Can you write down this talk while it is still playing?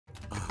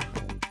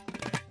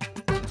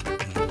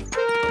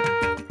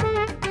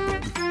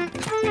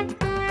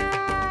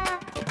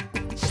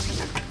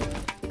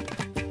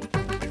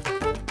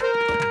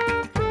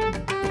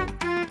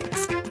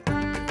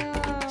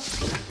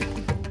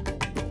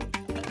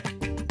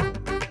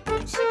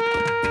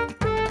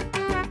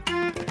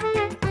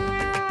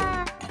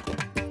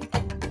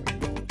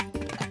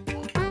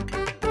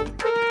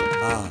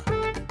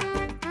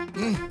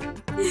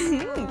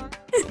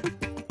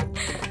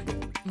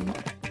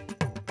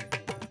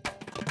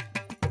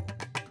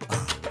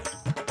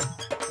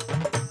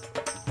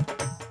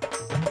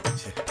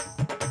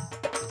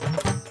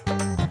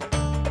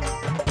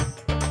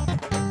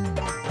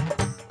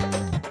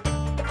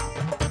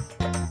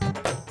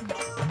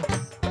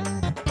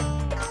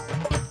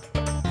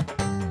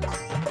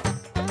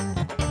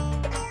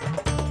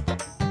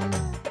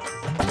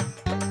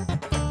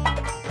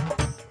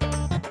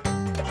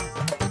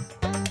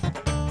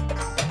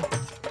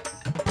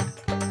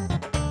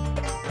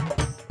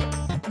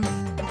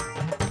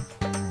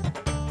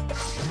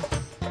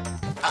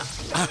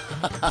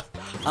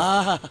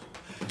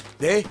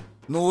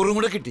100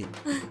 കൂടെ കിട്ടി.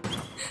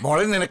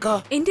 മോളെ നിനക്കാ?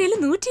 എന്റെ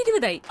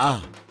 120 ആയി.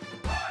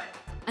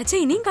 അച്ഛാ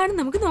ഇനിയും കാണും,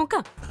 നമുക്ക്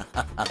നോക്കാം.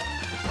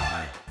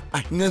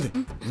 250,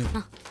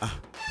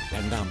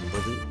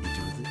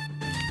 20.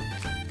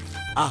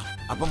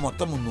 അപ്പൊ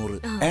മൊത്തം 300.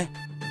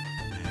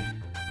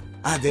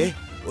 അതെ,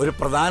 ഒരു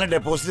പ്രധാന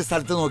ഡെപ്പോസിറ്റ്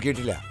സ്ഥലത്ത്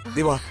നോക്കിയിട്ടില്ല.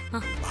 ദിവാ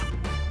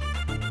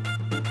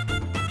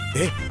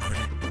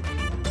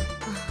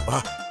വാ.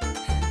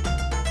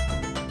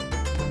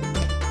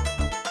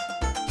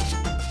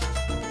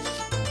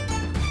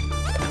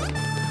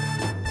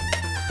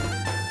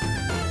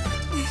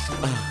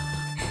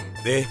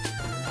 ദേ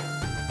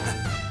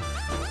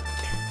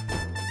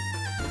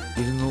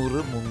 200,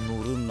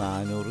 300,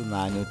 400,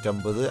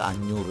 450,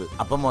 500.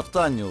 അപ്പൊ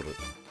മൊത്തം 500.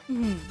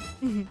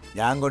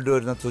 ഞാൻ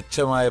കൊണ്ടുവരുന്ന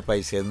തുച്ഛമായ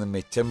പൈസയെന്ന്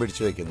മെച്ചം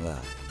പിടിച്ചു വെക്കുന്നതാ.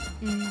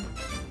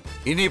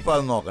 ഇനിയിപ്പോ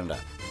അത് നോക്കണ്ട,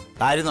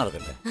 കാര്യം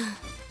നടക്കട്ടെ.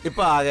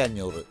 ഇപ്പൊ ആകെ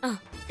 500.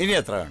 ഇനി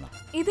എത്ര വേണം?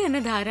 ഇത്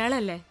തന്നെ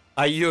ധാരാളല്ലേ?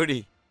 അയ്യോടി,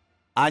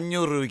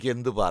 500 രൂപയ്ക്ക്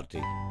എന്ത്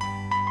പാർട്ടി?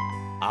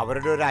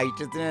 അവരുടെ ഒരു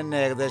ഐറ്റത്തിന് തന്നെ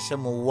ഏകദേശം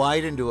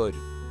 3000 രൂപ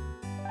വരും.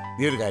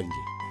 നീ ഒരു കാര്യം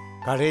ചെയ്യും,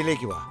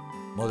 കടയിലേക്ക് വാ.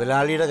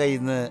 മുതലാളിയുടെ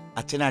കയ്യിൽ നിന്ന്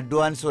അച്ഛന്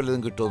അഡ്വാൻസ്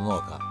വല്ലതും കിട്ടുമെന്ന്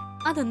നോക്കാം.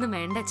 അതൊന്നും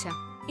വേണ്ട അച്ഛാ,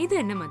 ഇത്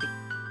തന്നെ മതി.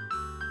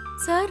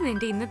 സാറിന്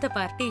എന്റെ ഇന്നത്തെ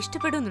പാർട്ടി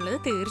ഇഷ്ടപ്പെടും എന്നുള്ളത്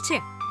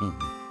തീർച്ചയാ.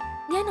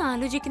 ഞാൻ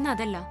ആലോചിക്കുന്ന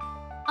അതല്ല,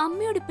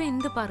 അമ്മയോട് ഇപ്പൊ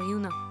എന്ത്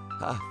പറയൂന്ന.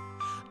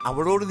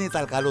 അവളോട് നീ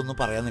തൽക്കാലം ഒന്നും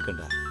പറയാൻ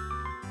നിൽക്കണ്ട.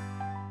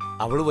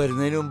 അവള്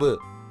വരുന്നതിന് മുമ്പ്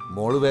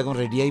മോള് വേഗം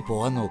റെഡിയായി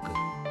പോവാൻ നോക്ക്.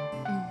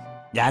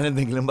 ഞാൻ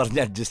എന്തെങ്കിലും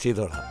പറഞ്ഞ് അഡ്ജസ്റ്റ്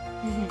ചെയ്തോളാം.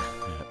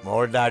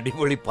 മോളുടെ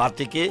അടിപൊളി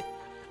പാർട്ടിക്ക്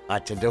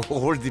അച്ഛന്റെ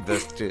all the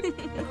best.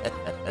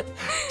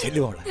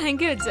 ചെല്ലുമോളെ.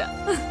 Thank you അച്ഛാ.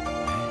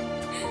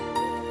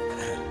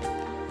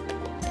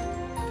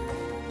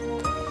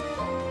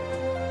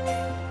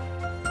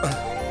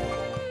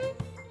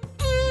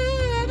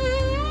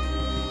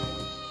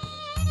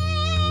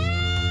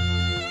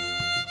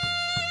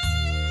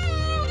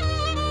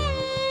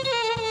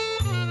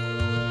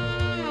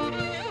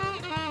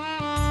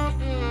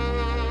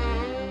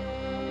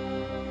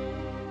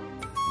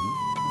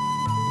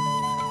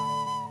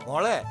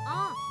 മോളെ,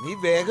 നീ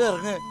വേഗം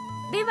ഇറങ്ങ്.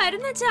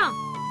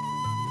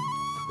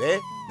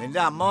 നിന്റെ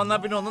അമ്മ വന്നാ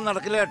പിന്നെ ഒന്നും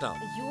നടക്കില്ല കേട്ടോ.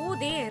 അയ്യോ,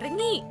 ദേ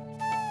ഇറങ്ങി.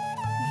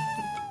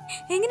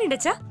 എങ്ങനെയുണ്ട്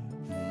അച്ഛാ?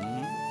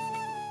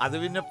 അത്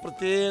പിന്നെ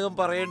പ്രത്യേകം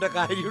പറയേണ്ട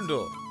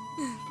കാര്യമുണ്ടോ?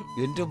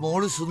 എന്റെ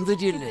മോള്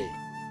സുന്ദരിയല്ലേ.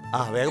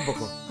 വേഗം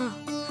പൊക്കോ.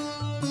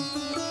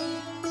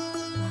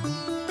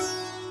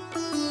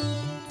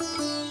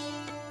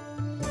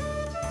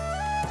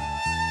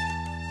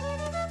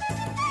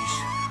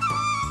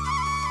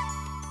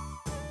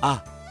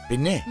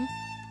 പിന്നെ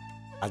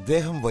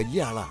അദ്ദേഹം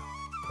വലിയ ആളാ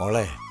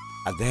മോളെ.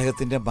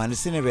 അദ്ദേഹത്തിന്റെ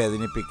മനസ്സിനെ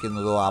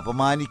വേദനിപ്പിക്കുന്നതോ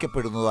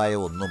അപമാനിക്കപ്പെടുന്നതോ ആയ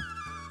ഒന്നും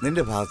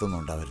നിന്റെ ഭാഗത്തൊന്നും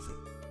ഉണ്ടാവരുത്.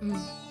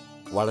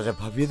 വളരെ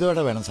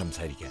ഭവ്യതയോടെ വേണം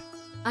സംസാരിക്കാൻ.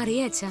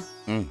 അറിയാച്ചാ,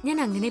 ഞാൻ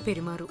അങ്ങനെ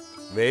പെരുമാറൂ.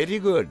 Very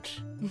good.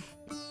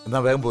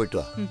 എന്നാ വേഗം പോയിട്ട്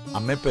വാ,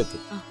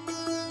 അമ്മയപ്പെത്തും.